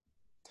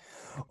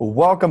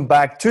Welcome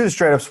back to the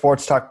Straight Up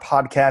Sports Talk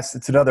podcast.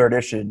 It's another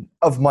edition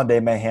of Monday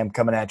Mayhem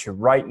coming at you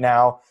right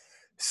now.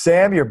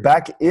 Sam, you're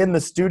back in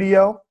the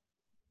studio.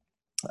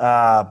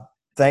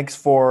 Thanks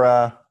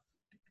for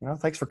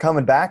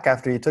coming back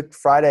after you took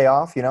Friday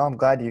off. I'm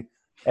glad you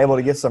able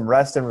to get some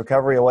rest and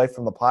recovery away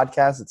from the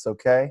podcast. It's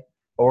okay,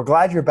 but we're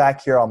glad you're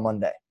back here on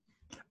Monday.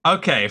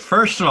 Okay,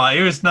 first of all,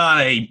 it was not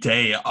a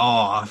day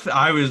off.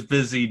 I was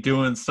busy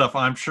doing stuff.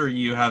 I'm sure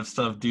you have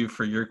stuff due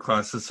for your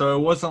classes, so it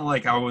wasn't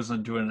like I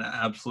wasn't doing an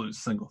absolute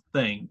single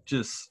thing.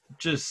 Just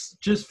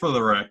for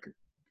the record.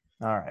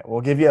 All right,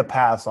 we'll give you a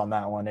pass on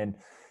that one. And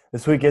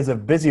this week is a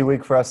busy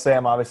week for us,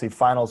 Sam. Obviously,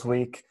 finals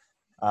week.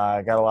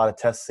 Got a lot of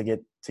tests to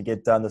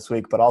get done this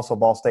week, but also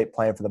Ball State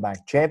playing for the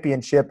MAC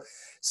championship.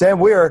 Sam,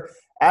 we're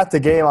at the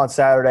game on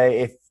Saturday.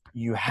 If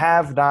you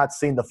have not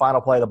seen the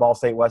final play of the Ball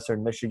State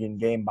Western Michigan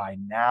game by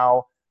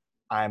now,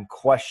 I'm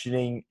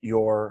questioning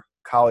your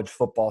college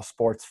football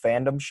sports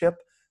fandomship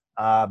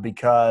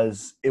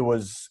because it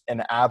was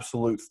an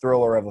absolute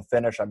thriller of a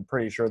finish. I'm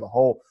pretty sure the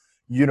whole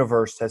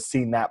universe has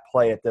seen that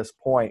play at this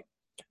point.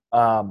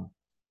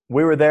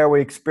 We were there. We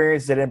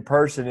experienced it in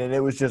person, and it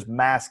was just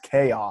mass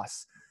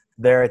chaos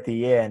there at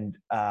the end.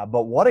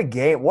 But what a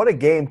game! What a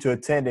game to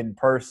attend in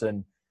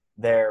person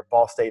there,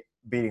 Ball State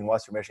beating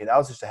Western Michigan. That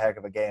was just a heck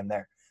of a game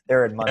there.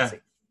 They're in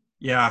Muncie.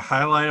 Yeah,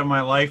 highlight of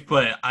my life,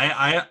 but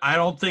I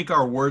don't think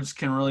our words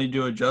can really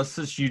do it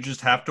justice. You just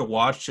have to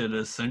watch it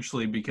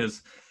essentially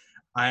because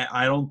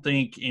I don't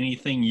think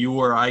anything you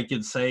or I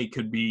could say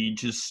could be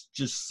just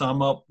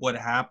sum up what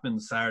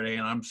happened Saturday,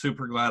 and I'm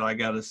super glad I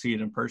got to see it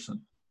in person.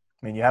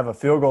 I mean, you have a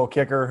field goal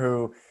kicker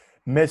who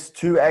missed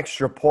 2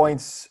 extra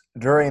points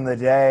during the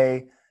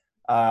day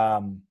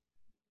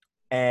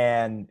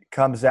and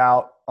comes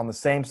out on the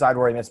same side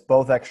where he missed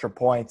both extra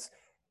points.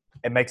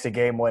 It makes a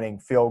game-winning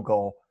field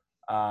goal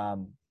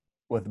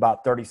with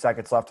about 30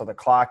 seconds left on the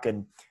clock.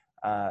 And,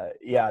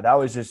 that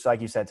was just,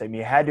 like you said, Tim,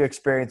 you had to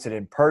experience it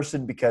in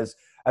person because,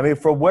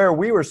 from where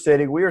we were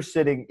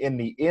sitting in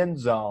the end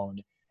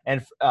zone.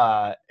 And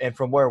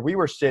from where we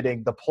were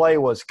sitting, the play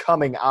was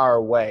coming our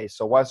way.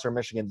 So Western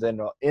Michigan's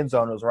end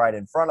zone was right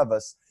in front of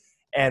us.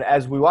 And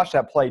as we watched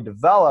that play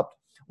develop,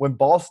 when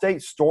Ball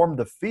State stormed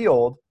the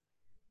field,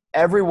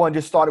 everyone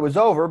just thought it was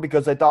over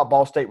because they thought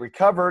Ball State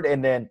recovered,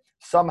 and then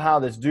somehow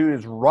this dude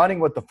is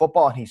running with the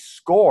football and he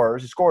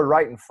scores. He scored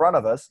right in front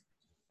of us.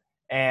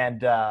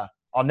 And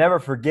I'll never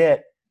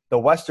forget the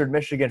Western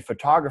Michigan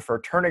photographer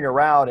turning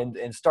around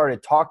and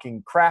started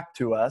talking crap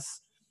to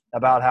us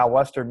about how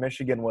Western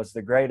Michigan was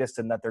the greatest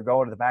and that they're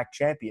going to the MAC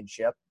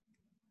championship.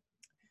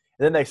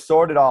 And then they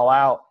sort it all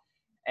out,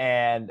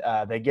 and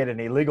they get an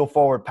illegal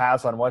forward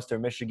pass on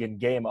Western Michigan,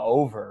 game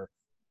over,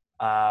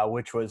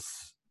 which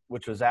was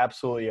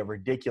absolutely a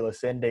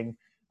ridiculous ending.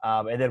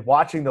 And then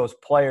watching those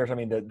players,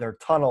 their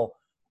tunnel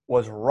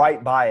was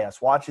right by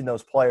us. Watching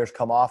those players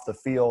come off the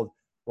field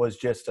was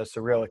just a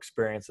surreal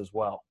experience as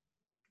well.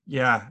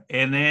 Yeah,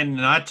 and then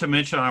not to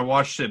mention I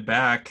watched it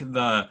back.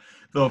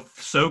 The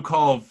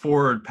so-called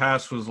forward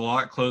pass was a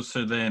lot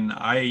closer than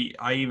I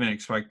even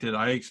expected.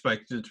 I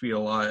expected it to be a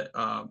lot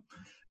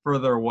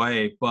further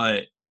away,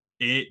 but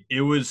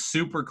it was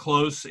super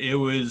close. It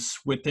was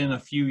within a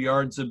few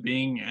yards of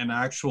being an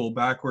actual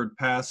backward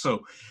pass. So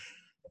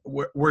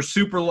we're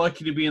super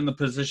lucky to be in the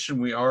position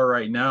we are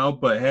right now.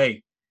 But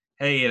hey,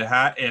 it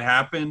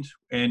happened,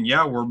 and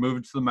yeah, we're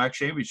moving to the MAC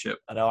championship.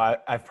 I know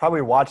I've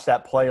probably watched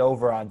that play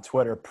over on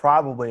Twitter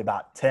probably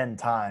about 10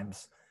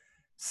 times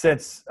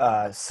since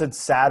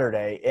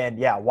Saturday. And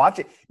yeah, watch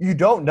it. You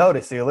don't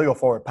notice the illegal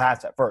forward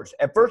pass at first.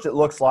 At first, it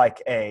looks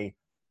like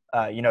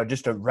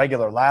just a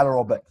regular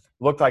lateral, but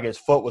looked like his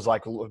foot was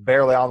like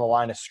barely on the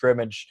line of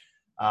scrimmage,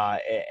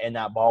 and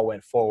that ball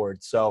went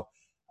forward. So,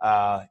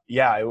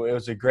 it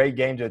was a great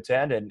game to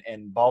attend,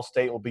 and Ball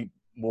State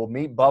will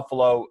meet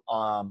Buffalo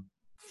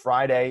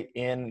Friday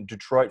in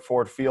Detroit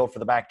Ford Field for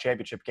the MAC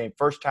championship game.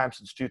 First time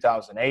since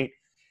 2008,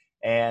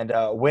 and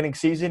winning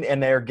season,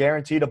 and they're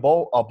guaranteed a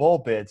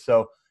bowl bid.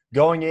 So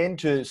going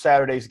into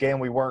Saturday's game,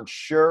 we weren't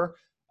sure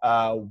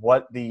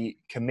what the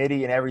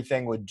committee and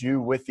everything would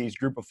do with these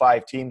group of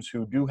 5 teams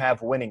who do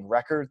have winning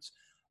records,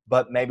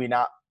 but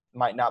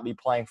might not be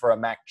playing for a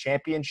MAC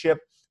championship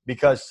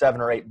because 7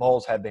 or 8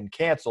 bowls have been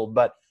canceled.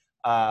 But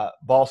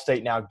Ball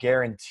State now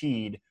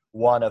guaranteed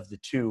one of the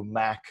 2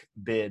 MAC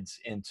bids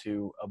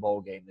into a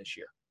bowl game this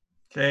year.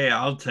 Okay,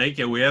 I'll take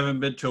it. We haven't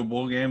been to a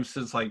bowl game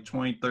since like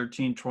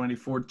 2013,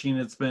 2014.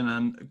 It's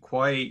been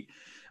quite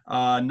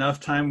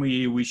enough time.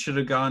 We should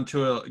have gone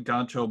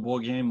to a bowl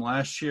game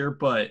last year,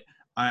 but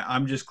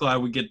I'm just glad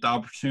we get the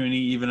opportunity,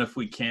 even if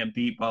we can't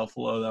beat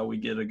Buffalo, that we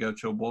get to go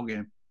to a bowl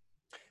game.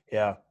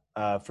 Yeah,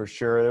 for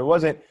sure. There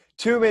wasn't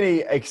too many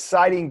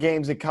exciting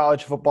games in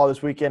college football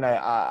this weekend.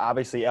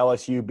 Obviously,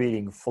 LSU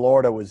beating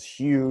Florida was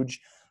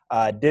huge.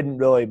 Didn't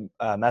really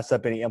mess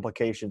up any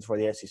implications for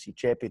the SEC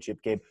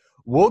championship game.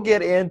 We'll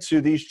get into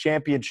these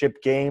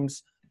championship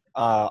games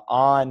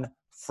on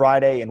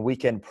Friday and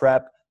weekend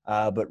prep.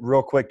 But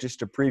real quick,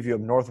 just a preview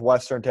of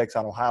Northwestern takes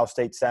on Ohio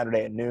State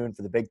Saturday at noon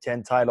for the Big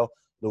Ten title.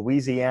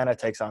 Louisiana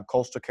takes on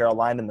Coastal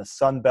Carolina in the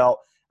Sun Belt.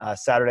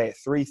 Saturday at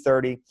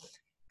 3:30.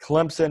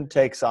 Clemson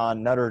takes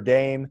on Notre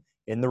Dame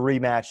in the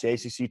rematch, the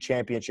ACC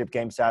championship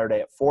game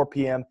Saturday at 4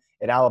 p.m.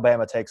 And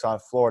Alabama takes on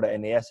Florida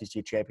in the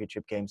SEC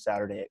championship game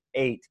Saturday at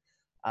 8.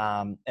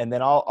 And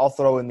then I'll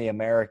throw in the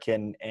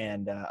American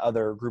and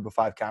other Group of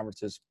 5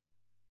 conferences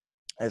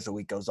as the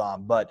week goes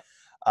on. But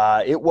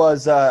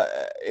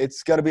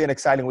it's going to be an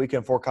exciting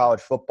weekend for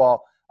college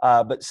football.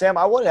 But Sam,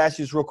 I wanted to ask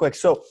you this real quick.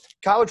 So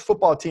college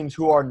football teams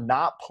who are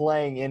not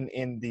playing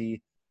in the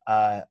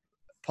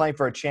playing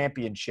for a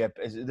championship,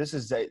 this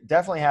is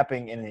definitely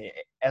happening in the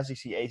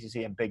SEC,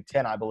 ACC, and Big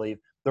Ten, I believe.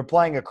 They're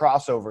playing a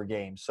crossover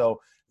game. So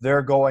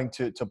they're going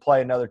to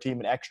play another team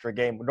an extra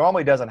game. It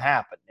normally doesn't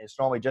happen. It's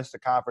normally just the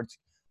conference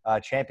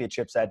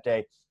championships that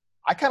day.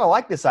 I kind of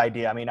like this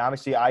idea. I mean,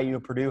 obviously, IU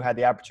and Purdue had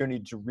the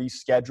opportunity to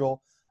reschedule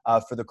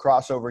for the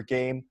crossover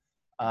game.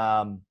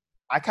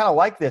 I kind of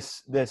like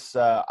this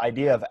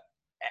idea of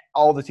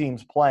all the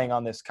teams playing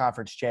on this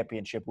conference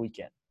championship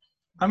weekend.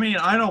 I mean,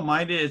 I don't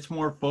mind it. It's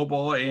more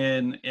football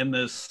in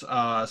this,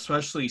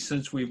 especially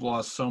since we've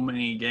lost so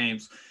many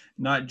games.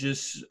 Not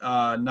just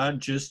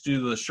due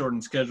to the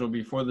shortened schedule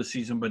before the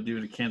season, but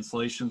due to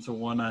cancellations and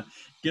whatnot.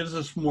 Gives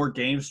us more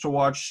games to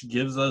watch,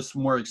 gives us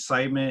more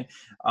excitement,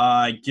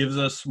 gives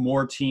us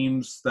more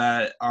teams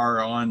that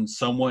are on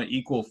somewhat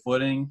equal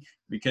footing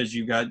because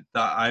you got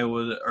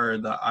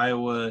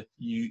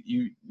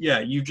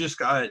you've just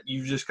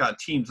got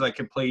teams that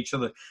can play each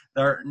other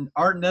that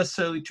aren't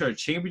necessarily to a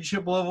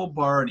championship level,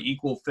 but are an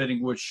equal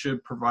footing, which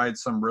should provide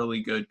some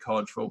really good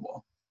college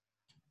football.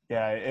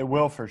 Yeah, it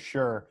will for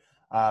sure.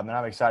 And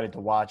I'm excited to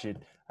watch it.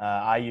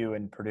 IU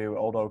and Purdue,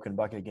 Old Oak and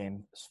Bucket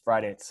game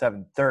Friday at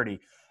 7:30.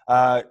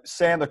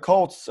 Sam, the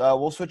Colts,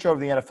 we'll switch over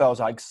to the NFL.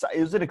 It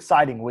was an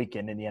exciting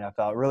weekend in the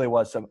NFL. It really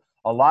was.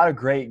 A lot of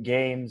great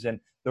games, and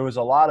there was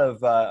a lot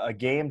of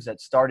games that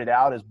started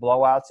out as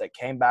blowouts that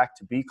came back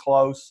to be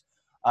close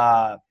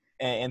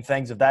and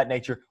things of that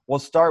nature. We'll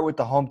start with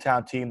the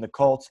hometown team, the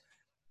Colts.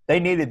 They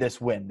needed this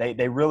win.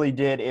 They really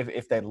did.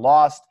 If they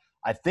lost,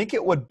 I think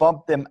it would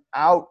bump them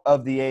out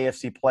of the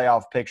AFC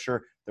playoff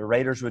picture. The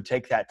Raiders would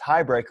take that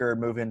tiebreaker and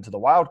move into the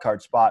wild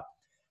card spot.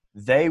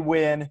 They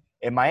win,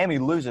 and Miami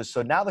loses.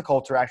 So now the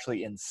Colts are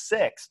actually in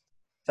 6th,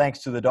 thanks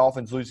to the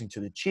Dolphins losing to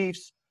the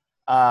Chiefs.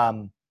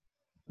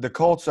 The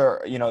Colts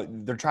are,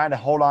 they're trying to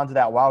hold on to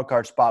that wild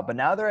card spot, but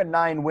now they're at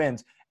 9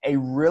 wins. A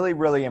really,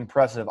 really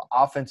impressive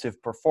offensive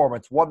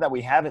performance, one that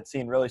we haven't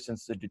seen really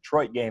since the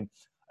Detroit game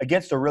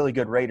against a really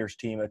good Raiders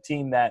team, a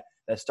team that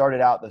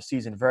started out the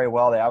season very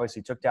well. They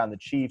obviously took down the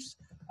Chiefs,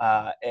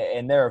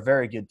 and they're a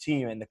very good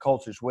team, and the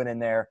Colts just went in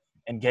there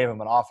and gave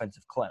them an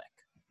offensive clinic.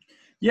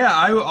 Yeah,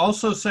 I would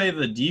also say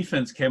the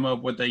defense came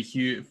up with a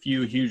few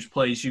huge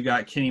plays. You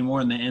got Kenny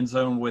Moore in the end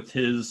zone with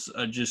his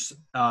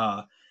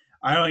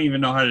I don't even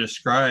know how to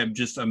describe,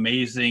 just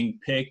amazing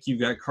pick.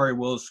 You've got Khari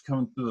Willis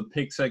coming through the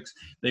pick six.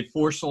 They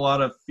forced a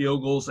lot of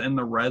field goals in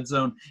the red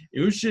zone. It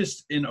was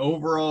just an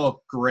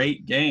overall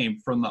great game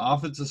from the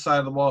offensive side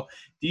of the ball.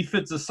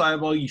 Defensive side of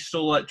the ball, you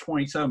still let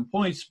 27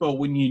 points, but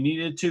when you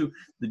needed to,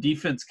 the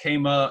defense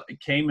came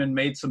and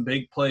made some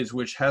big plays,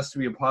 which has to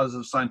be a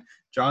positive sign.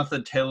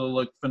 Jonathan Taylor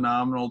looked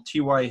phenomenal.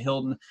 T.Y.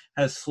 Hilton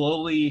has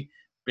slowly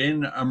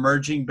been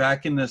emerging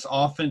back in this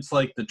offense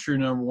like the true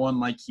number one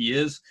like he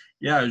is.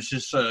 Yeah, it was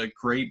just a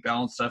great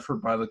balanced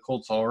effort by the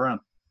Colts all around.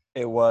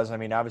 It was. I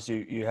mean,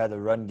 obviously you had the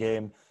run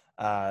game.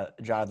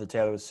 Jonathan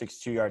Taylor was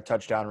 62-yard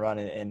touchdown run,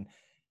 and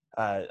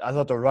I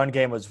thought the run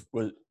game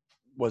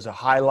was a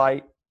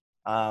highlight.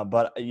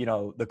 But,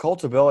 the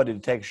Colts' ability to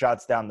take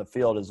shots down the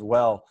field as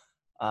well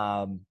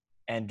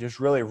and just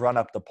really run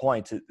up the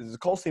points. The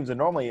Colts teams are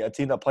normally a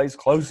team that plays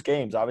close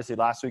games. Obviously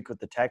last week with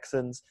the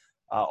Texans,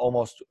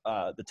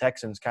 the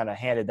Texans kind of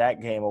handed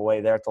that game away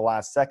there at the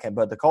last second.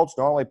 But the Colts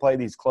normally play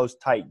these close,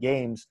 tight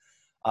games,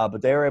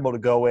 but they were able to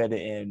go in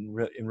and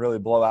really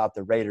blow out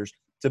the Raiders.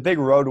 It's a big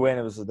road win.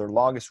 It was their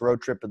longest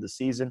road trip of the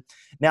season.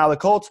 Now, the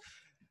Colts,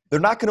 they're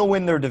not going to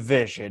win their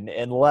division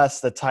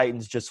unless the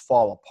Titans just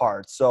fall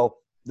apart. So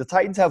the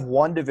Titans have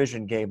one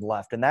division game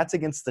left, and that's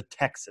against the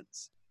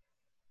Texans.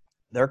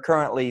 They're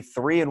currently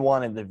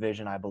 3-1 in the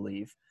division, I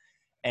believe,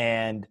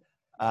 and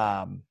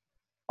are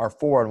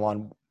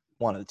 4-1.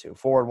 One of the two,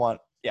 4-1.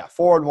 Yeah,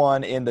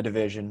 4-1 in the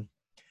division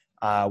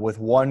with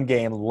one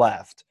game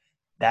left.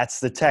 That's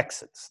the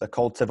Texans. The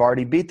Colts have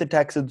already beat the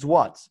Texans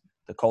once.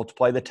 The Colts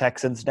play the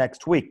Texans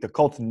next week. The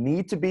Colts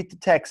need to beat the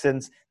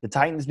Texans. The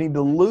Titans need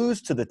to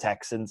lose to the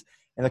Texans.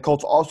 And the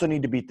Colts also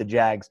need to beat the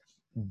Jags.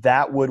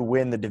 That would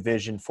win the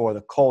division for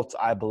the Colts,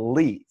 I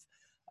believe,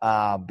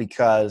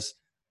 because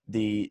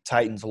the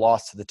Titans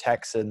lost to the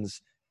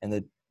Texans and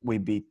the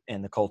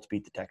Colts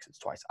beat the Texans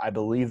twice. I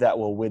believe that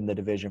will win the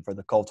division for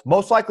the Colts.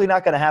 Most likely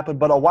not going to happen,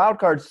 but a wild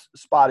card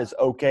spot is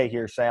okay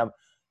here, Sam.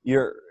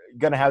 You're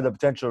going to have the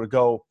potential to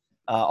go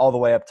all the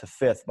way up to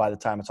 5th by the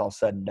time it's all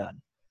said and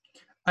done.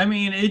 I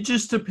mean, it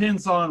just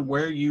depends on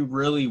where you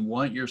really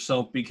want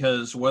yourself,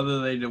 because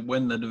whether they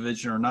win the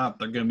division or not,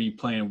 they're going to be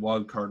playing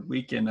wild card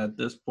weekend at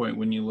this point.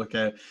 When you look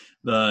at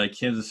the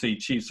Kansas City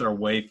Chiefs are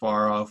way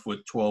far off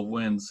with 12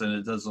 wins, and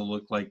it doesn't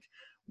look like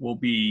will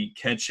be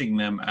catching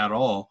them at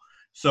all.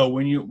 So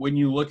when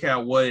you look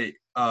at what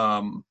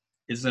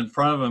is in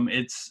front of them,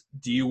 it's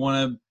do you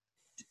want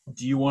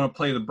to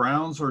play the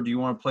Browns or do you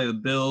want to play the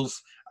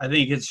Bills? I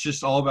think it's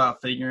just all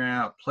about figuring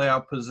out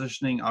playoff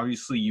positioning.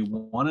 Obviously, you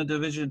want a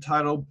division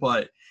title,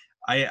 but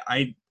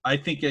I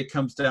think it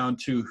comes down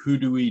to who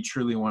do we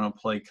truly want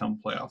to play come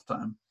playoff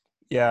time.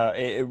 Yeah,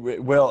 it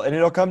will, and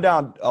it'll come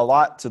down a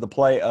lot to the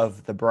play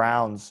of the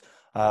Browns,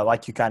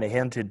 like you kind of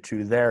hinted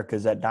to there,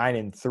 because at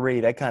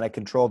 9-3, they kind of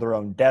control their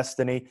own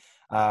destiny.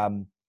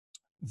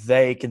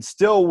 They can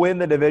still win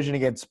the division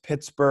against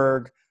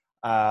Pittsburgh,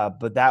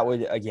 but that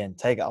would, again,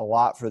 take a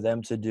lot for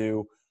them to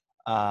do.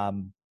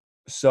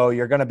 So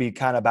you're going to be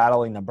kind of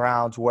battling the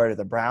Browns. Where do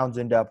the Browns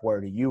end up?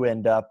 Where do you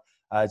end up?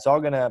 It's all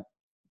going to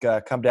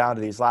come down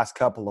to these last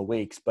couple of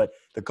weeks. But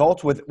the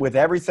Colts, with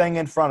everything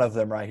in front of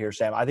them right here,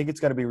 Sam, I think it's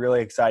going to be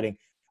really exciting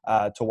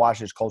to watch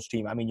this Colts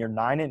team. I mean, you're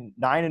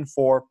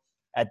 9-4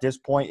 at this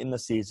point in the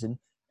season.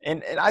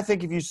 And I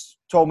think if you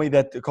told me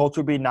that the Colts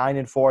would be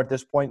 9-4 at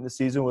this point in the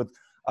season with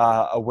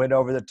a win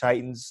over the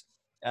Titans,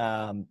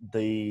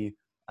 the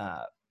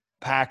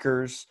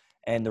Packers,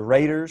 and the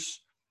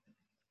Raiders,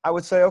 I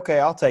would say, okay,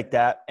 I'll take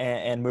that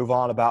and move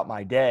on about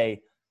my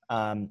day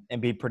and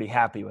be pretty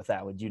happy with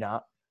that. Would you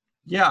not?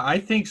 Yeah, I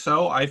think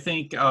so. I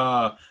think,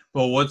 but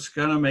what's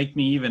going to make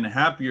me even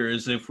happier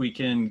is if we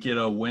can get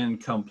a win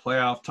come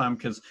playoff time,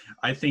 because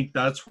I think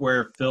that's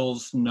where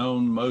Phil's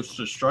known most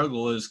to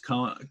struggle is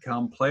come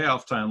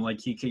playoff time. Like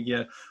he could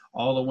get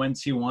all the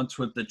wins he wants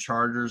with the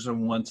Chargers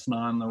and wants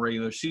not in the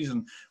regular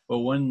season. But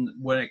when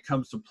it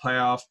comes to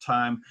playoff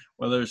time,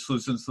 whether it's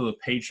losing to the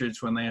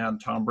Patriots when they had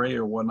Tom Brady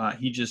or whatnot,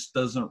 he just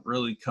doesn't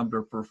really come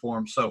to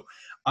perform. So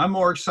I'm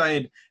more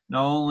excited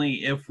not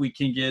only if we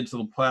can get into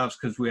the playoffs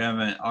because we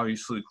haven't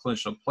obviously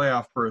clinched a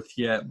playoff berth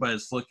yet, but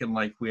it's looking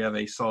like we have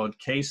a solid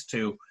case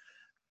to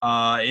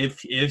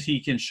if he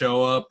can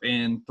show up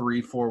in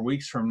 3-4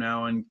 weeks from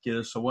now and get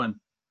us a win.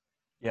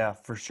 Yeah,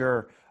 for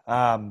sure.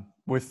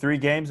 With 3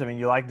 games, I mean,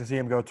 you like to see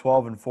him go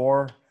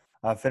 12-4,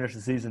 finish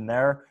the season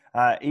there.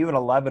 Even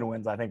 11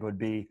 wins, I think, would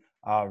be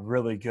a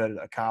really good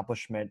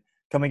accomplishment.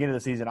 Coming into the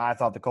season, I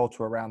thought the Colts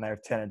were around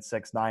there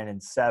 10-6,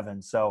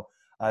 9-7. So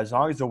as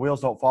long as the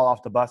wheels don't fall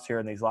off the bus here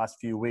in these last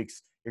few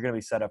weeks, you're going to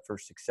be set up for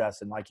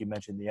success. And like you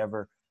mentioned, the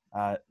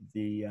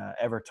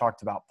ever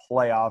talked about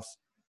playoffs.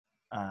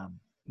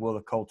 Will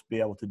the Colts be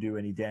able to do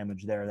any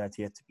damage there? That's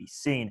yet to be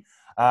seen.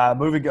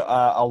 Moving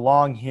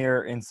along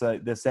here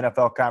into this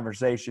NFL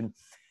conversation,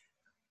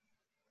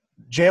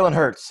 Jalen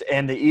Hurts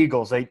and the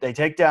Eagles, they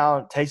take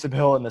down Taysom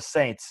Hill and the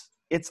Saints.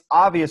 It's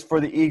obvious for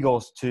the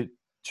Eagles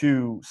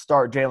to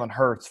start Jalen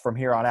Hurts from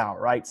here on out,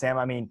 right, Sam?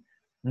 I mean,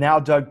 now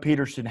Doug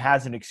Peterson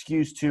has an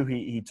excuse to.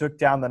 He took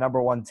down the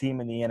number 1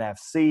 team in the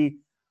NFC.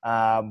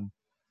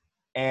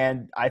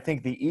 And I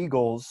think the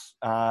Eagles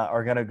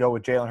are going to go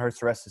with Jalen Hurts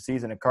the rest of the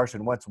season, and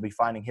Carson Wentz will be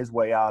finding his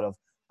way out of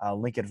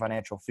Lincoln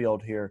Financial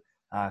Field here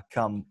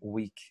come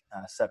week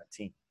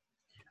 17.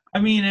 I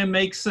mean, it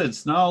makes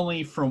sense, not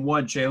only from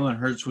what Jalen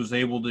Hurts was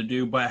able to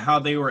do, but how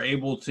they were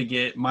able to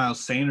get Miles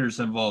Sanders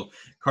involved.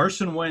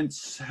 Carson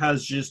Wentz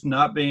has just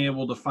not been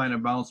able to find a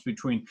balance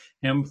between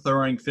him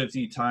throwing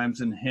 50 times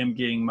and him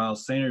getting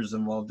Miles Sanders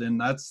involved. And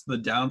that's the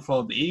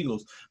downfall of the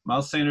Eagles.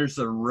 Miles Sanders is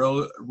a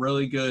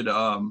really good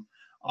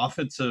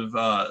offensive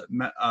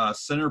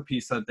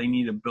centerpiece that they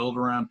need to build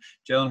around.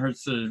 Jalen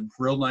Hurts did a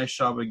real nice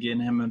job of getting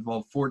him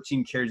involved.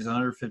 14 carries,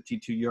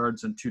 152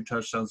 yards, and 2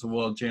 touchdowns as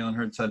well. Jalen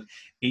Hurts had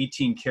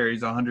 18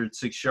 carries,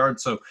 106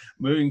 yards. So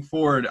moving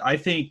forward, I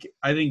think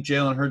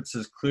Jalen Hurts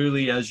is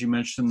clearly, as you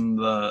mentioned,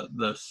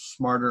 the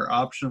smarter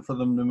option for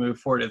them to move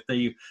forward if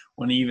they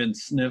want to even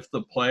sniff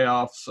the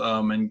playoffs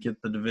and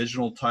get the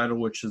divisional title,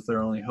 which is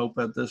their only hope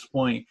at this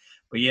point.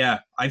 But, yeah,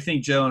 I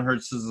think Jalen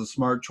Hurts is a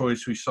smart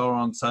choice. We saw it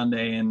on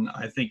Sunday, and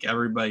I think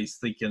everybody's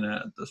thinking it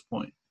at this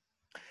point.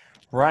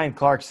 Ryan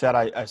Clark said,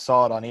 I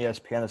saw it on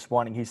ESPN this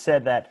morning, he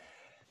said that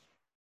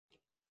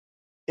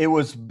it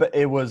was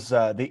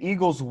the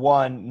Eagles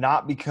won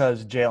not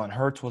because Jalen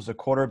Hurts was a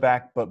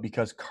quarterback, but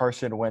because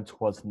Carson Wentz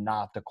was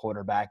not the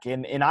quarterback.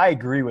 And I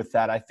agree with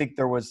that. I think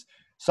there was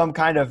some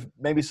kind of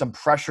maybe some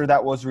pressure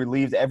that was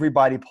relieved.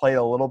 Everybody played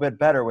a little bit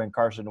better when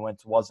Carson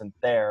Wentz wasn't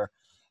there.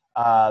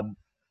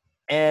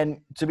 And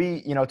to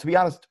be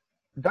honest,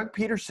 Doug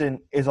Peterson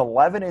is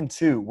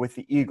 11-2 with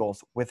the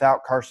Eagles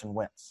without Carson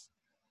Wentz.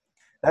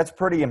 That's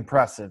pretty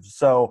impressive.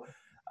 So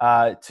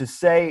to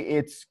say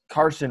it's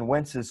Carson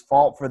Wentz's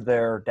fault for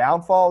their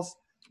downfalls,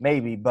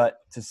 maybe, but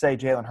to say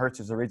Jalen Hurts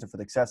is the reason for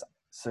the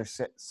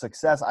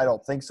success, I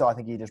don't think so. I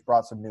think he just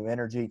brought some new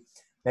energy,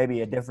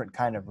 maybe a different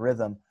kind of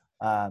rhythm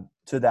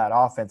to that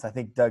offense. I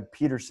think Doug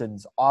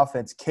Peterson's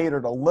offense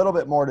catered a little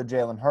bit more to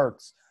Jalen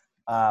Hurts.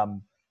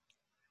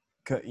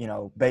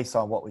 Based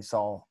on what we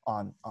saw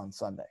on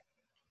Sunday.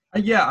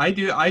 Yeah, I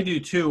do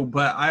too.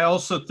 But I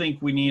also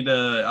think we need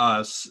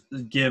to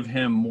give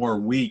him more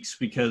weeks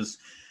because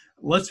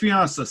let's be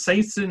honest, the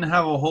Saints didn't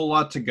have a whole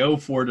lot to go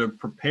for to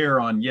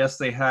prepare on. Yes,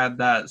 they had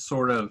that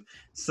sort of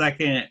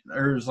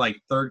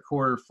third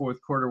quarter,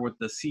 fourth quarter with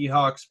the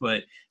Seahawks,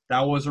 but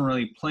that wasn't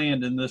really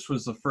planned, and this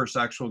was the first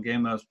actual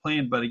game that was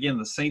planned. But again,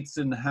 the Saints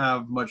didn't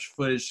have much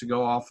footage to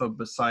go off of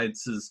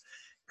besides his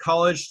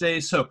college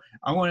days. So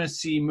I want to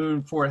see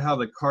moving forward how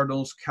the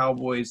Cardinals,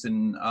 Cowboys,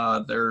 and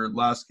their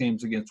last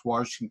games against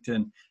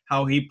Washington,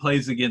 how he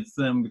plays against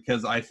them,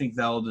 because I think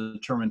that'll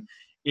determine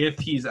if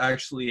he's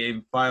actually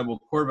a viable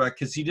quarterback,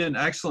 because he did an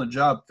excellent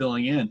job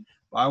filling in.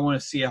 But I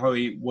want to see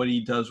what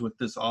he does with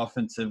this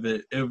offense if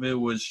it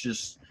was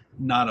just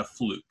not a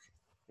fluke.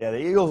 Yeah,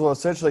 the Eagles will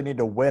essentially need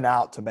to win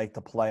out to make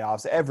the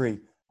playoffs. Every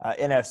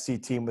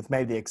NFC team, with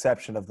maybe the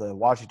exception of the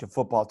Washington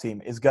football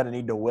team, is going to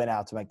need to win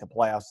out to make the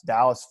playoffs.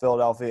 Dallas,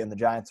 Philadelphia, and the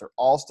Giants are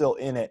all still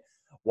in it.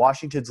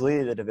 Washington's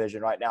leading the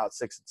division right now at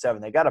 6-7.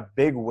 They got a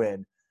big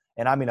win,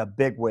 and I mean a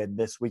big win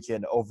this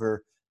weekend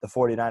over the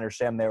 49ers.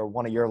 Sam, they were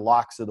one of your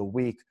locks of the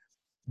week.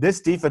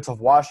 This defense of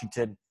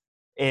Washington,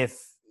 if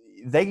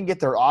they can get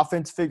their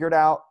offense figured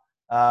out,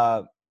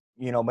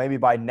 maybe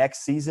by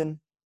next season,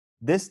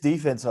 this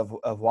defense of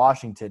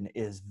Washington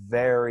is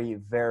very,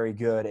 very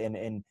good.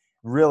 And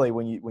really,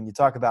 when you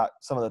talk about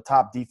some of the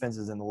top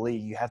defenses in the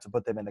league, you have to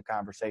put them in the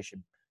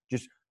conversation.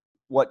 Just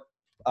what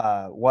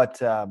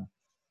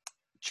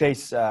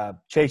Chase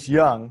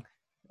Young,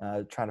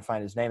 trying to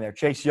find his name there,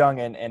 Chase Young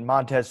and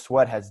Montez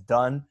Sweat has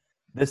done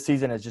this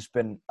season has just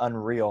been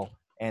unreal.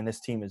 And this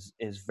team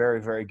is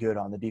very, very good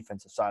on the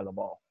defensive side of the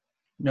ball.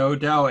 No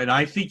doubt. And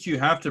I think you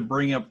have to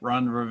bring up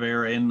Ron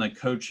Rivera in the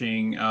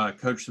coaching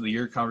coach of the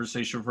year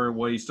conversation for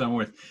what he's done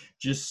with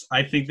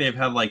I think they've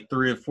had like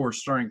 3 or 4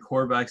 starting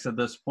quarterbacks at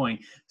this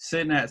point.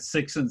 Sitting at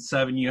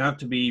 6-7, you have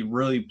to be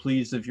really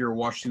pleased if you're a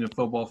Washington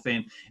football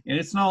fan. And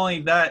it's not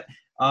only that,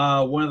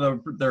 one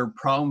of their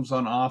problems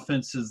on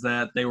offense is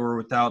that they were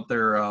without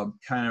their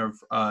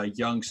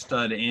young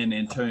stud in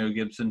Antonio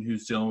Gibson,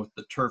 who's dealing with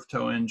the turf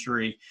toe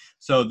injury.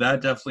 So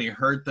that definitely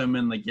hurt them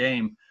in the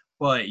game.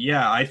 But,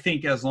 yeah, I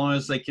think as long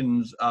as they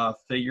can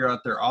figure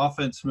out their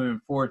offense moving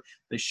forward,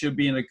 they should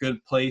be in a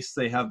good place.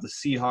 They have the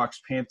Seahawks,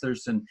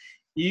 Panthers, and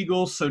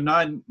Eagles, so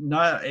not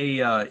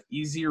a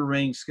easier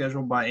remaining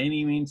schedule by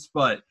any means.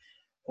 But,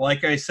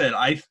 like I said,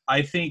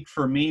 I think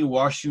for me,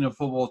 Washington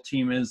football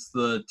team is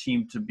the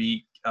team to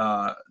beat,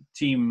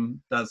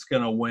 team that's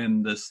going to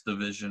win this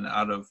division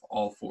out of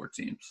all 4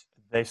 teams.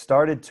 They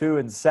started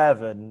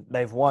 2-7.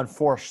 They've won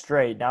 4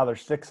 straight. Now they're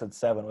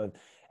 6-7 with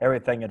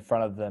everything in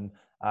front of them.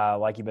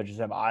 Like you mentioned,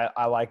 Sam,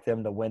 I like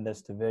them to win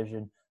this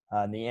division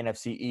in the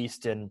NFC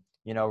East, and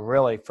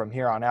really from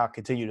here on out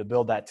continue to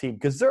build that team,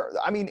 because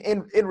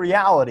in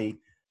reality,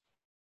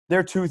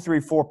 they're 2, 3,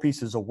 4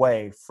 pieces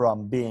away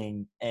from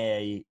being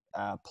a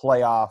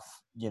playoff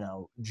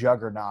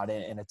juggernaut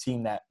and a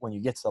team that when you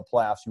get to the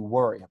playoffs you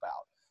worry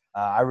about.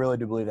 I really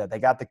do believe that they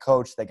got the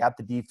coach, they got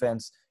the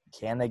defense.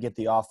 Can they get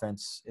the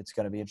offense? It's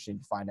going to be interesting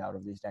to find out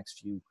over these next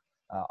few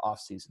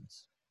off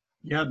seasons.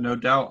 Yeah, no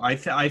doubt. I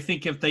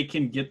think if they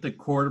can get the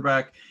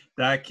quarterback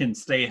that can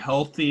stay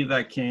healthy,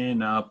 that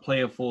can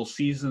play a full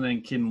season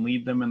and can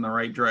lead them in the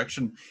right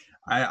direction,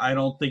 I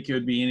don't think it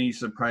would be any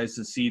surprise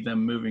to see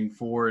them moving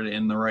forward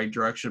in the right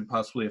direction,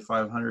 possibly a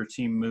 500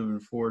 team moving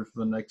forward for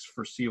the next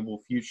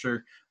foreseeable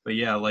future. But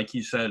yeah, like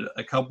you said,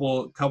 a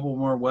couple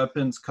more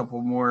weapons, couple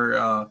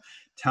more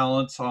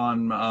talents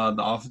on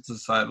the offensive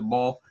side of the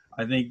ball.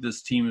 I think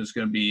this team is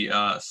going to be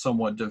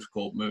somewhat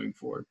difficult moving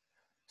forward.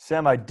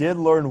 Sam, I did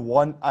learn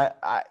one.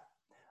 I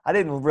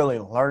didn't really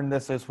learn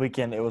this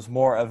weekend. It was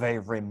more of a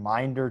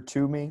reminder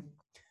to me.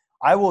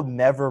 I will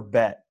never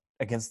bet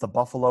against the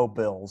Buffalo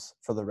Bills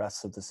for the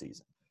rest of the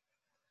season.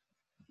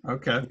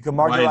 Okay. You can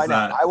mark it right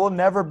now. I will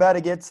never bet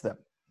against them.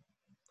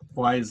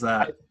 Why is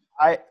that?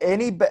 I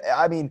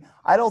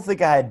don't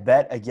think I had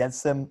bet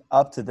against them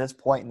up to this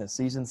point in the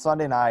season.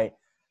 Sunday night,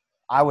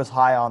 I was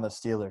high on the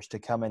Steelers to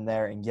come in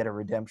there and get a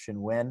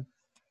redemption win.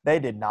 They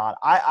did not.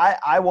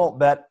 I won't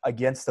bet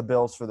against the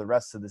Bills for the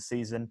rest of the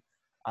season.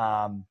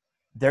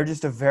 They're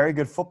just a very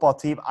good football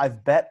team.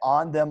 I've bet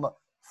on them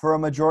for a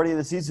majority of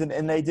the season,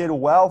 and they did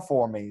well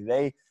for me.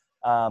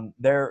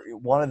 They're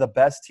one of the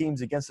best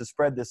teams against the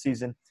spread this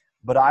season,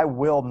 but I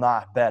will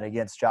not bet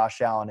against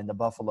Josh Allen and the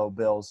Buffalo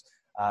Bills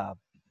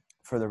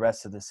for the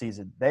rest of the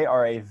season. They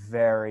are a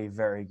very,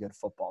 very good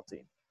football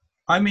team.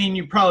 I mean,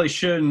 you probably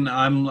shouldn't.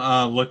 I'm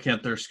looking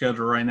at their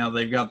schedule right now.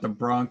 They've got the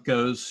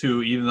Broncos,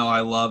 who, even though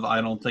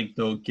I don't think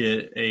they'll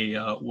get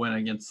a win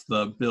against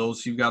the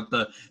Bills. You've got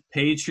the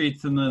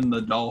Patriots and then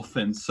the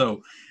Dolphins.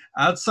 So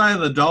outside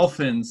of the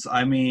Dolphins,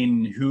 I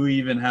mean, who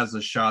even has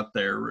a shot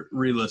there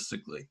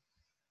realistically?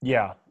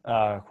 Yeah,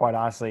 quite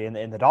honestly.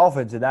 And the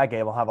Dolphins in that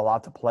game will have a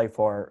lot to play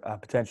for,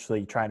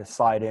 potentially trying to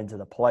slide into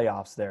the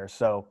playoffs there.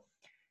 So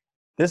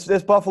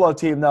This Buffalo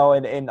team, though,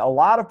 and a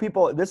lot of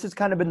people, this has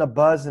kind of been the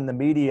buzz in the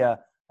media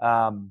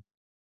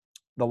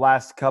the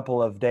last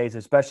couple of days,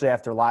 especially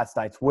after last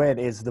night's win,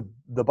 is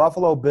the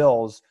Buffalo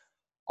Bills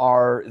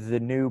are the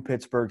new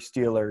Pittsburgh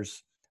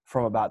Steelers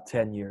from about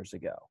 10 years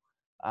ago.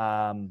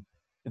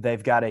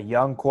 They've got a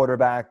young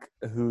quarterback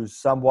who's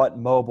somewhat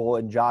mobile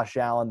in Josh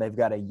Allen. They've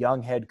got a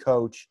young head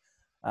coach.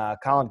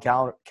 Colin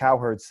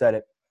Cowherd said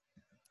it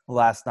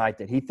last night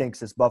that he thinks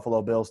this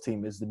Buffalo Bills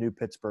team is the new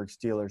Pittsburgh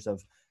Steelers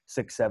of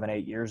 6, 7,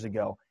 8 years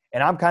ago.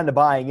 And I'm kind of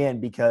buying in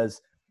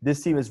because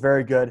this team is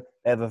very good.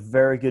 They have a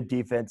very good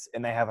defense,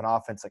 and they have an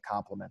offense that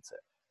complements it.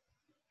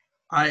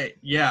 I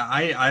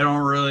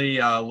don't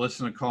really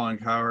listen to Colin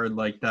Cowherd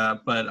like that,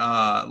 but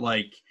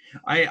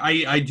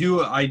I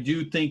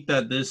do think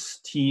that this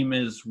team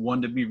is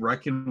one to be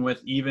reckoned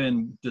with,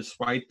 even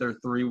despite their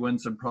 3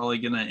 wins. They're probably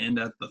going to end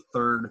at the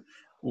third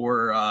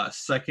or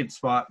second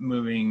spot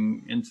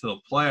moving into the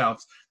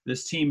playoffs.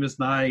 This team is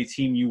not a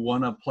team you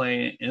want to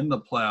play in the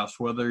playoffs,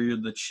 whether you're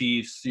the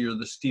Chiefs, you're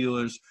the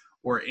Steelers,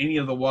 or any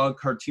of the wild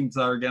card teams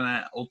that are going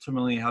to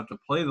ultimately have to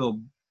play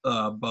the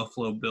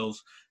Buffalo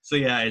Bills. So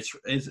yeah,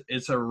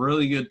 it's a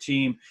really good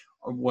team.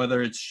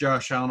 Whether it's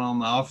Josh Allen on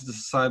the offensive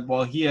side,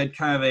 well, he had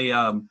kind of a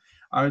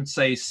I would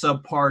say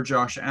subpar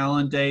Josh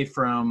Allen day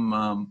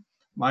from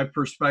my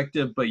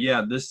perspective. But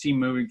yeah, this team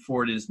moving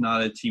forward is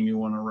not a team you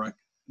want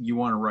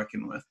to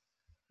reckon with.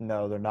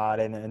 No, they're not,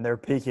 and they're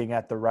peaking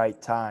at the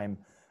right time.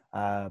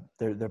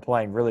 They're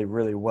playing really,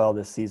 really well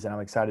this season.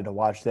 I'm excited to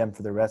watch them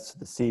for the rest of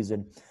the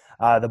season.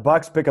 The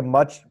Bucks pick up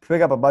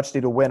a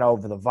much-needed win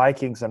over the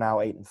Vikings. They're now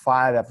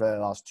 8-5 after they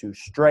lost 2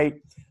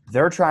 straight.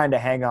 They're trying to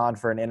hang on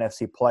for an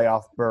NFC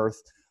playoff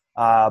berth.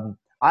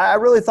 I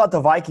really thought the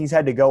Vikings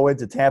had to go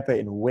into Tampa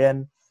and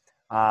win.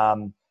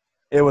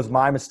 It was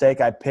my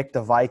mistake. I picked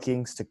the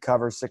Vikings to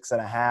cover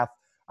 6.5.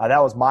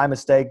 That was my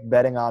mistake,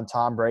 betting on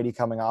Tom Brady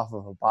coming off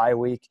of a bye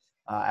week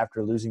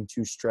after losing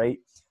 2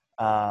 straight.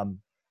 But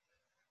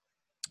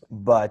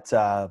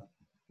the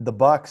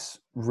Bucks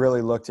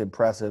really looked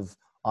impressive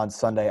on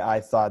Sunday. I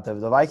thought the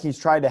Vikings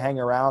tried to hang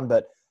around,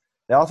 but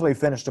they ultimately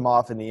finished them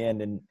off in the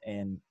end,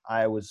 and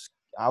I was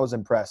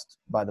impressed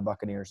by the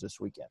Buccaneers this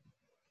weekend.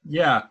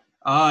 Yeah,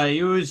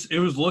 it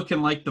was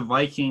looking like the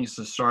Vikings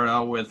to start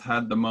out with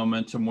had the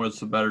momentum, was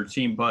the better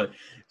team, but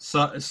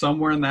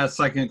somewhere in that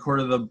second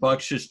quarter, the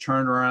Bucks just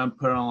turned around,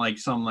 put on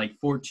like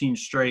 14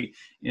 straight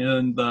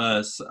in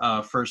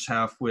the first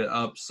half, with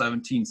up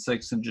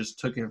 17-6, and just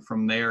took it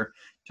from there.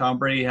 Tom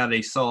Brady had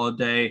a solid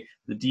day.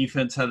 The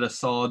defense had a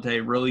solid day,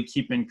 really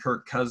keeping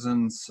Kirk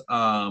Cousins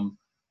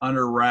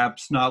under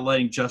wraps, not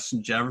letting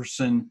Justin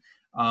Jefferson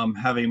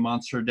have a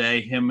monster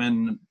day. Him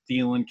and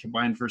Thielen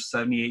combined for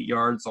 78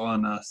 yards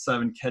on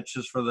 7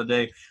 catches for the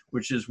day,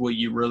 which is what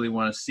you really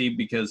want to see,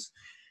 because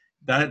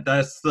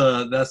that's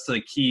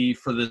the key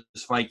for this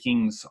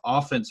Vikings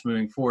offense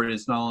moving forward,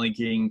 is not only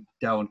getting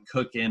Dalvin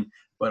Cook in,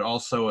 but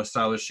also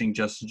establishing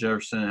Justin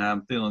Jefferson and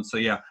Adam Thielen. So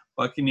yeah,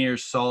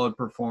 Buccaneers solid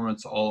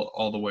performance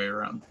all the way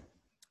around.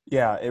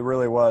 Yeah, it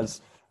really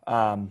was,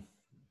 and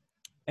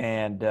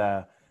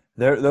they're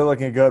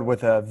looking good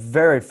with a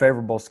very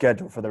favorable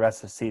schedule for the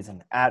rest of the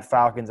season. At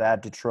Falcons,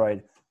 at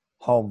Detroit,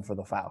 home for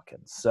the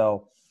Falcons.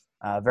 So,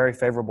 very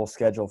favorable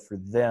schedule for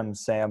them.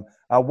 Sam,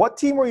 what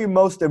team were you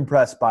most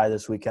impressed by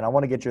this weekend? I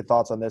want to get your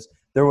thoughts on this.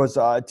 There was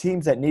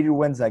teams that needed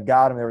wins that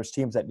got them. There was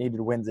teams that needed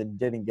wins and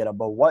didn't get them.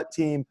 But what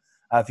team,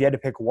 if you had to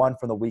pick one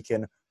from the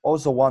weekend, what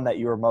was the one that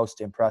you were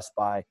most impressed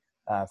by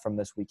from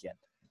this weekend?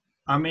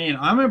 I mean,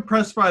 I'm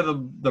impressed by the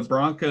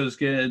Broncos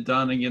getting it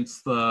done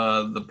against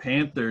the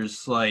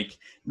Panthers. Like,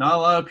 not a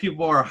lot of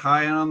people are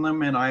high on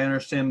them, and I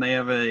understand they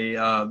have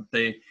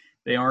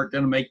they aren't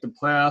going to make the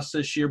playoffs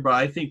this year, but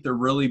I think they're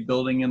really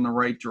building in the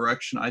right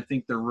direction. I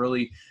think they're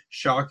really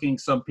shocking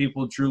some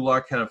people. Drew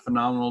Lock had a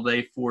phenomenal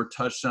day, 4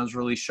 touchdowns,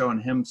 really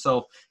showing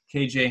himself.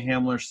 KJ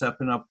Hamler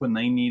stepping up when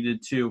they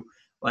needed to.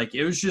 Like,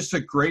 it was just a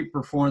great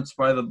performance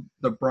by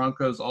the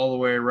Broncos all the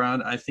way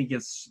around. I think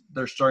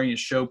they're starting to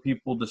show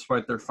people,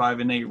 despite their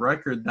 5-8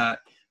 record, that,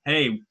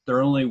 hey, there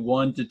are only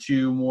 1 to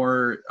 2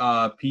 more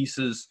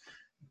pieces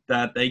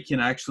that they can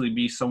actually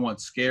be somewhat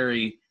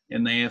scary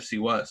in the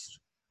AFC West.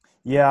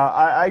 Yeah,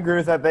 I agree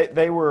with that.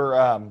 They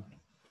were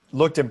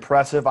looked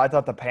impressive. I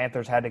thought the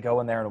Panthers had to go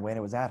in there and win.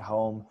 It was at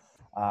home.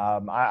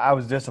 I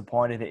was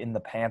disappointed in the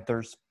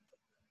Panthers.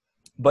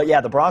 But,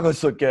 yeah, the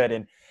Broncos look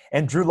good,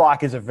 and Drew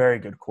Lock is a very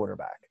good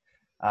quarterback.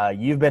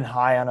 You've been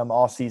high on him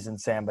all season,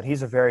 Sam, but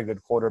he's a very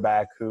good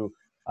quarterback who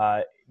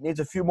needs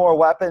a few more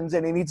weapons,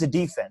 and he needs a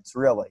defense,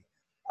 really,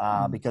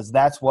 because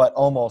that's what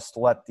almost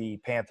let the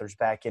Panthers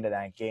back into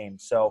that game.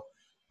 So,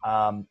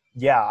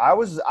 yeah, I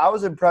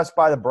was impressed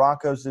by the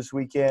Broncos this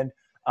weekend.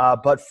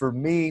 But for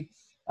me,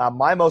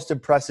 my most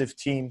impressive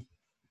team,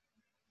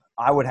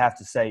 I would have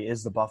to say,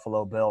 is the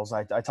Buffalo Bills.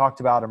 I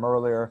talked about them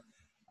earlier.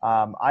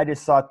 I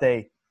just thought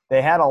they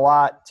had a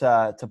lot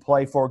to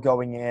play for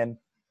going in.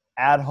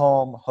 At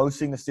home,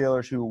 hosting the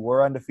Steelers, who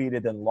were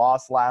undefeated and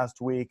lost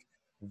last week.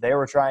 They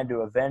were trying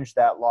to avenge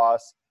that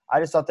loss. I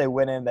just thought they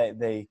went in.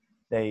 They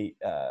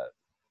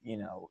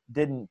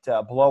didn't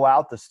blow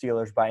out the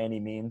Steelers by any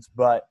means,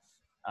 but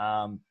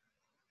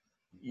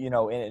in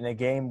a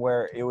game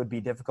where it would be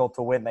difficult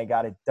to win, they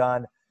got it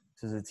done.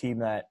 This is a team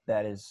that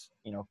is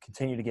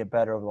continued to get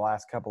better over the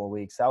last couple of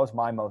weeks. That was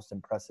my most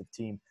impressive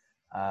team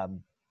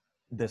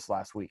this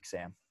last week,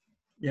 Sam.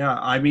 Yeah,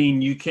 I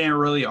mean, you can't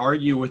really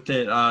argue with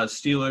it.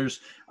 Steelers,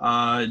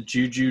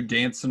 Juju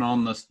dancing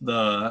on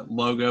the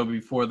logo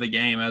before the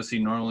game as he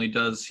normally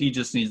does. He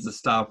just needs to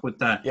stop with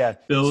that. Yeah.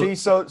 Bill, See,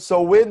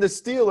 so when the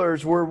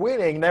Steelers were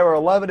winning, they were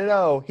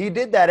 11-0. He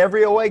did that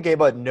every away game,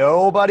 but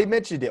nobody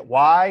mentioned it.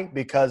 Why?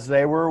 Because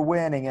they were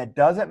winning. It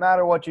doesn't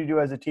matter what you do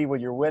as a team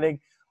when you're winning.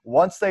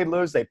 Once they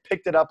lose, they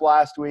picked it up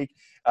last week,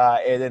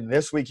 and then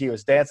this week he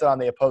was dancing on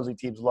the opposing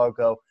team's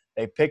logo.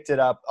 They picked it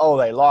up. Oh,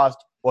 they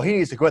lost. Well, he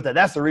needs to quit that.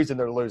 That's the reason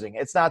they're losing.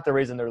 It's not the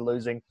reason they're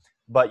losing,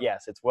 but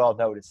yes, it's well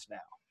noticed now.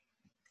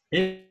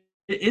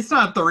 it's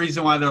not the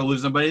reason why they're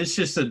losing, but it's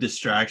just a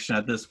distraction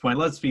at this point.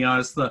 Let's be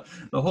honest. The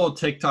whole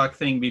TikTok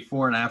thing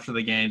before and after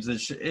the games,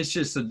 it's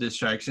just a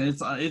distraction.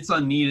 It's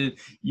unneeded.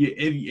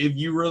 If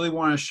you really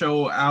want to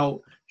show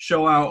out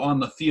on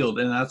the field,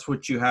 and that's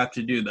what you have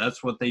to do.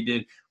 That's what they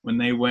did when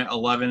they went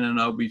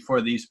 11-0 before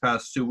these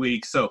past 2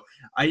 weeks. So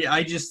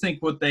I just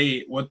think what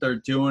they're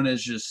doing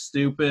is just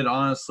stupid.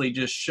 Honestly,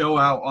 just show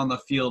out on the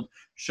field,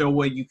 show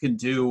what you can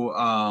do,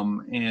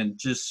 and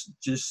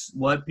just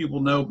let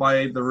people know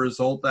by the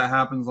result that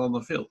happens on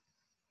the field.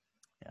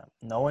 Yeah,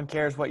 no one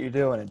cares what you're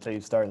doing until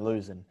you start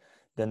losing.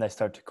 Then they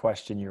start to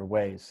question your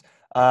ways.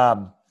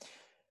 Sam,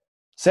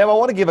 I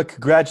want to give a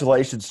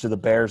congratulations to the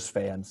Bears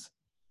fans.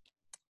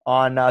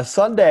 On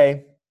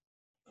Sunday,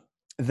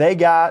 they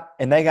got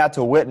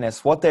to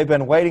witness what they've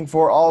been waiting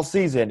for all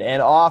season,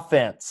 an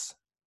offense.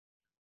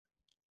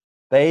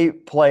 They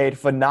played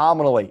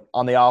phenomenally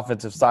on the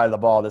offensive side of the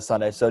ball this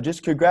Sunday. So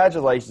just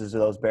congratulations to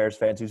those Bears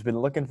fans who's been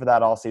looking for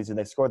that all season.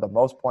 They scored the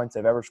most points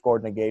they've ever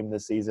scored in a game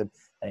this season,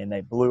 and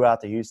they blew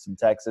out the Houston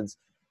Texans.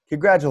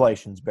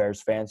 Congratulations,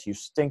 Bears fans. You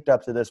stinked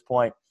up to this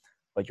point,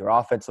 but your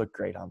offense looked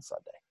great on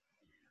Sunday.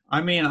 I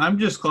mean, I'm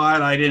just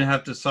glad I didn't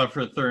have to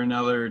suffer through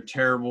another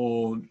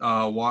terrible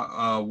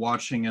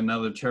watching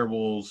another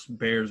terrible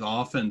Bears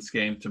offense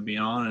game, to be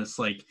honest.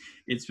 Like,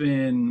 it's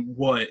been,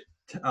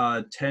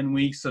 10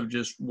 weeks of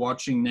just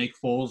watching Nick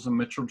Foles and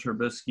Mitchell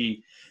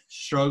Trubisky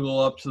struggle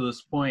up to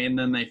this point, and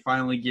then they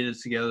finally get it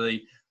together.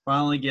 They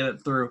finally get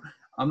it through.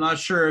 I'm not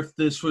sure if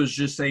this was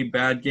just a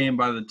bad game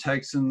by the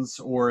Texans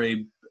or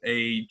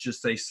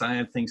just a sign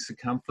of things to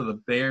come for the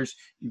Bears.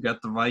 You've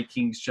got the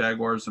Vikings,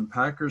 Jaguars, and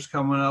Packers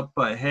coming up.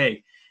 But,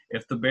 hey,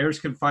 if the Bears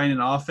can find an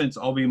offense,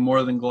 I'll be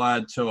more than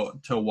glad to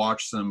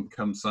watch them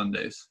come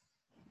Sundays.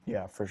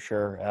 Yeah, for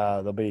sure.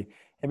 It'll be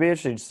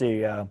interesting to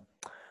see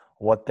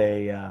what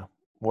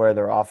where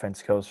their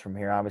offense goes from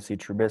here. Obviously,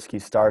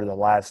 Trubisky started the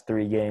last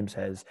 3 games,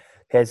 has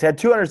had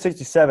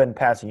 267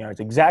 passing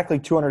yards, exactly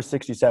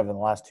 267 in the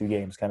last 2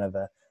 games. Kind of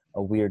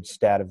a weird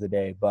stat of the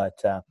day,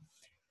 but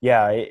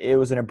yeah, it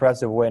was an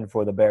impressive win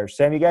for the Bears.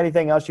 Sam, you got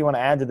anything else you want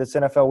to add to this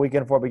NFL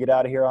weekend before we get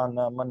out of here on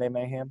Monday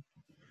Mayhem?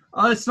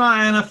 It's not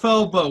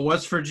NFL, but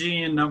West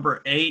Virginia,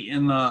 number 8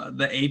 in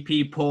the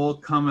AP poll,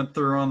 coming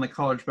through on the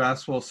college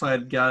basketball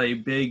side, got a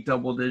big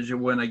double-digit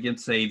win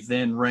against a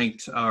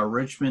then-ranked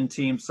Richmond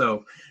team.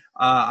 So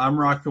I'm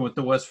rocking with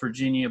the West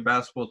Virginia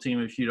basketball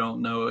team, if you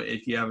don't know,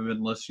 if you haven't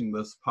been listening to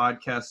this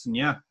podcast. And,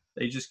 yeah,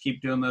 they just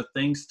keep doing their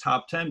things.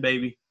 Top 10,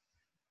 baby.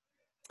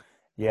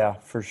 Yeah,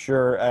 for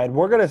sure. And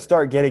we're going to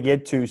start getting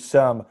into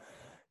some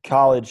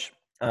college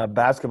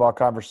basketball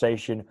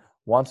conversation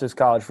once this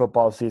college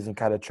football season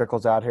kind of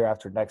trickles out here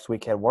after next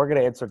weekend. We're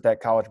going to insert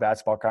that college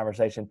basketball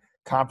conversation.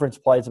 Conference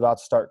play is about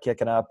to start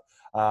kicking up.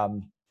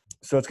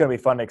 So it's going to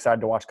be fun and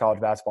exciting to watch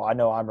college basketball. I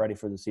know I'm ready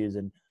for the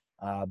season.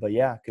 But,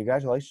 yeah,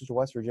 congratulations to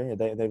West Virginia.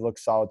 They've looked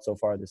solid so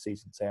far this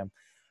season, Sam.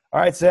 All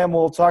right, Sam,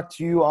 we'll talk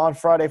to you on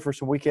Friday for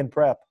some weekend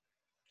prep.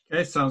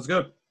 Okay, sounds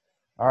good.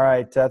 All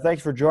right.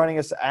 Thanks for joining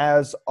us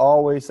as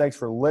always. Thanks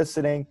for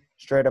listening.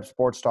 Straight Up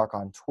Sports Talk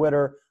on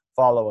Twitter.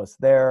 Follow us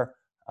there.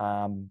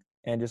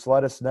 And just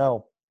let us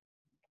know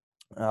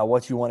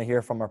what you want to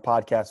hear from our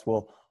podcast.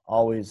 We'll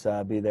always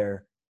be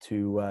there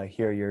to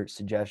hear your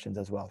suggestions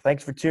as well.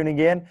 Thanks for tuning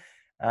in.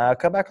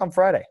 Come back on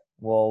Friday.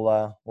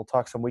 We'll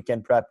talk some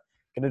weekend prep.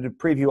 Going to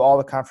preview all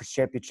the conference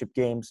championship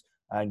games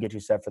and get you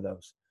set for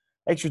those.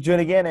 Thanks for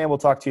tuning in, and we'll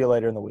talk to you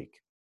later in the week.